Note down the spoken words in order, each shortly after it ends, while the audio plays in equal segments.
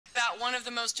about one of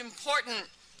the most important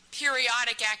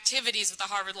periodic activities of the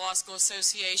Harvard Law School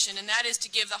Association, and that is to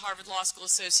give the Harvard Law School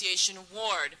Association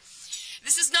Award.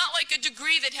 This is not like a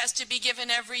degree that has to be given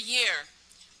every year.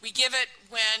 We give it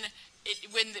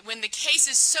when the case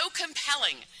is so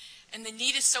compelling and the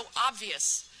need is so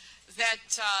obvious that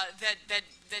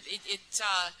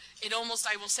it almost,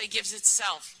 I will say, gives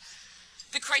itself.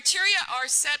 The criteria are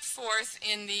set forth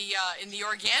in the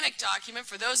organic document.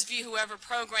 For those of you who ever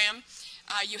program,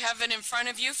 you have it in front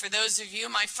of you. For those of you,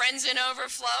 my friends in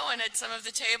overflow and at some of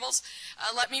the tables,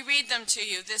 let me read them to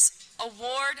you. This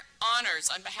award honors,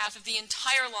 on behalf of the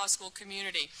entire law school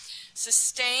community,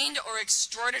 sustained or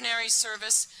extraordinary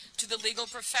service to the legal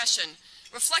profession,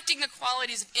 reflecting the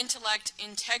qualities of intellect,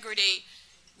 integrity,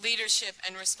 leadership,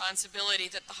 and responsibility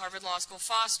that the Harvard Law School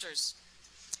fosters.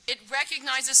 It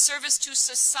recognizes service to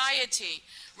society,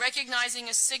 recognizing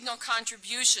a signal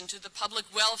contribution to the public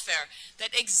welfare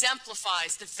that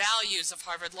exemplifies the values of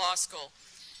Harvard Law School.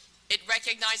 It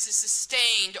recognizes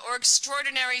sustained or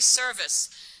extraordinary service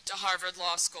to Harvard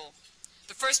Law School.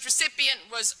 The first recipient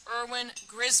was Erwin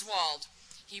Griswold.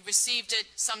 He received it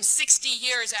some 60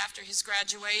 years after his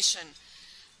graduation.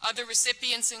 Other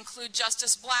recipients include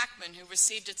Justice Blackmun, who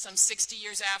received it some 60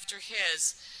 years after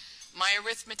his. My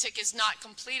arithmetic is not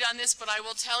complete on this, but I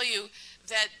will tell you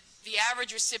that the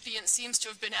average recipient seems to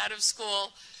have been out of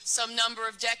school some number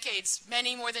of decades,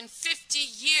 many more than 50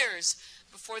 years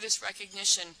before this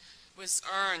recognition was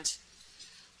earned.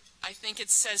 I think it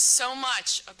says so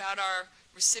much about our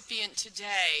recipient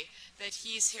today that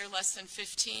he's here less than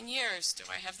 15 years. Do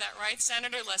I have that right,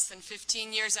 Senator? Less than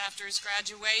 15 years after his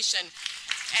graduation,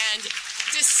 and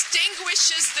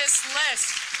distinguishes this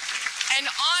list and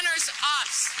honors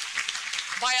us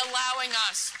by allowing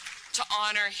us to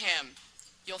honor him.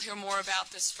 You'll hear more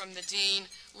about this from the Dean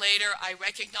later. I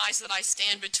recognize that I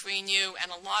stand between you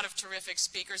and a lot of terrific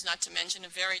speakers, not to mention a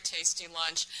very tasty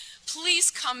lunch.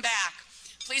 Please come back.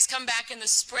 Please come back in the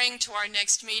spring to our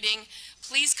next meeting.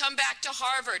 Please come back to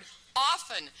Harvard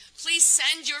often. Please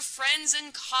send your friends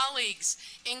and colleagues.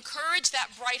 Encourage that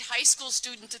bright high school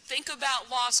student to think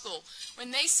about law school.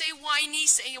 When they say, why me,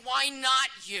 say, why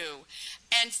not you?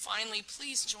 And finally,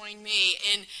 please join me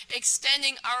in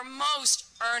extending our most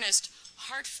earnest,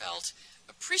 heartfelt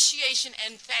appreciation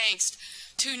and thanks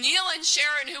to Neil and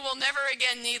Sharon, who will never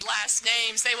again need last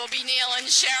names. They will be Neil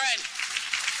and Sharon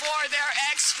for their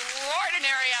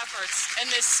extraordinary efforts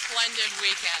in this splendid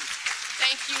weekend.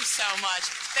 Thank you so much.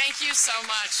 Thank you so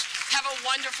much. Have a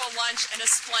wonderful lunch and a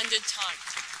splendid time.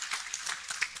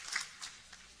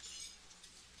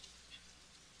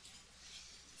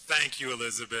 Thank you,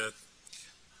 Elizabeth.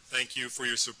 Thank you for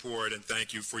your support and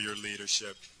thank you for your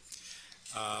leadership.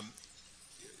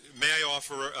 May I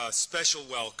offer a special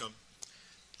welcome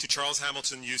to Charles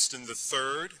Hamilton Houston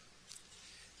III,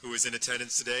 who is in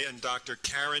attendance today, and Dr.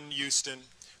 Karen Houston,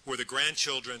 who are the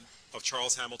grandchildren of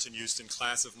Charles Hamilton Houston,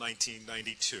 class of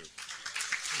 1992.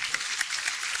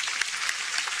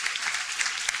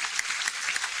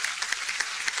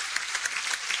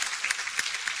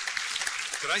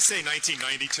 Did I say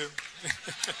 1992?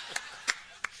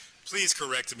 Please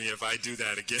correct me if I do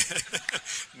that again.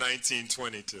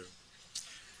 1922.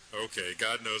 Okay,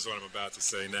 God knows what I'm about to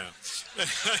say now.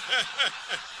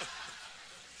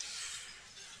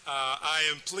 I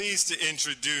am pleased to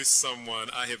introduce someone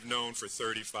I have known for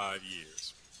 35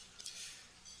 years.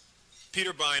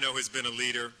 Peter Bino has been a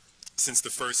leader since the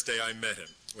first day I met him,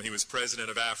 when he was president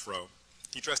of AFRO.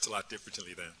 He dressed a lot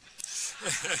differently then.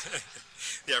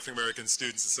 The African American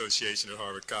Students Association at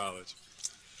Harvard College.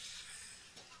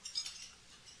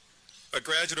 A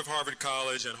graduate of Harvard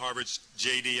College and Harvard's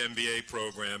JD MBA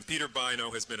program, Peter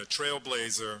Bino has been a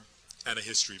trailblazer and a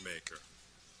history maker.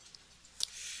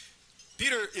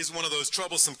 Peter is one of those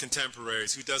troublesome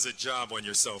contemporaries who does a job on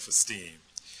your self-esteem.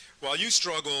 While you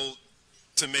struggle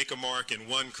to make a mark in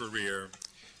one career,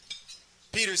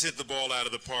 Peter's hit the ball out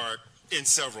of the park in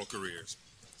several careers.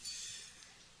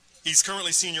 He's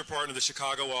currently senior partner of the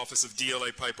Chicago office of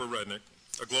DLA Piper Rudnick,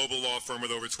 a global law firm with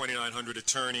over 2,900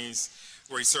 attorneys,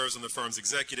 where he serves on the firm's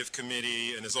executive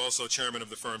committee and is also chairman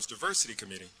of the firm's diversity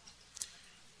committee.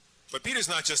 But Peter's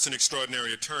not just an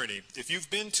extraordinary attorney. If you've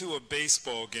been to a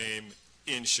baseball game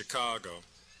in Chicago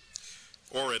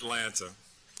or Atlanta,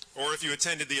 or if you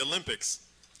attended the Olympics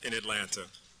in Atlanta,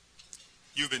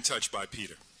 you've been touched by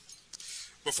Peter.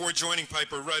 Before joining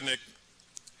Piper Rudnick,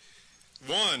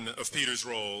 one of Peter's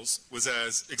roles was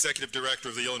as executive director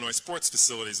of the Illinois Sports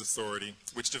Facilities Authority,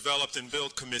 which developed and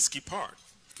built Comiskey Park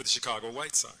for the Chicago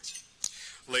White Sox.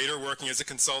 Later, working as a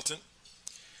consultant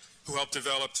who helped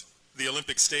develop the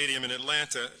Olympic Stadium in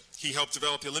Atlanta, He helped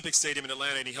develop the Olympic Stadium in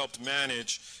Atlanta, and he helped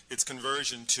manage its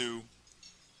conversion to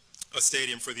a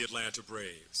stadium for the Atlanta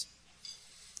Braves.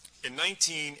 In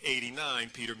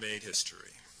 1989, Peter made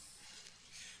history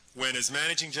when, as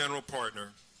managing general partner,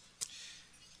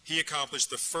 he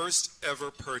accomplished the first ever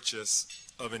purchase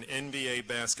of an NBA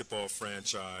basketball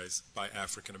franchise by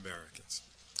African Americans.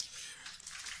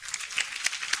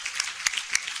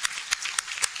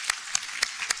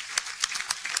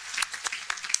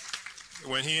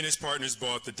 When he and his partners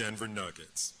bought the Denver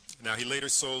Nuggets. Now, he later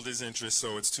sold his interest,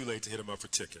 so it's too late to hit him up for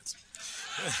tickets.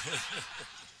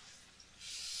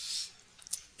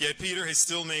 Yet Peter has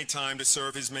still made time to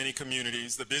serve his many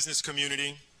communities. The business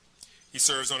community, he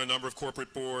serves on a number of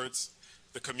corporate boards.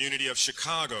 The community of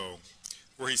Chicago,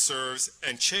 where he serves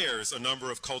and chairs a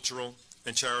number of cultural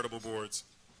and charitable boards.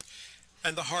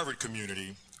 And the Harvard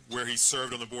community, where he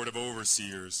served on the board of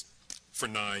overseers for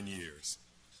 9 years.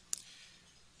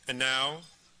 And now,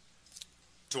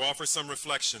 to offer some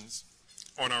reflections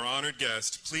on our honored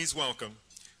guest, please welcome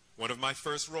one of my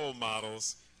first role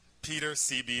models, Peter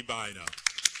C.B. Bynum.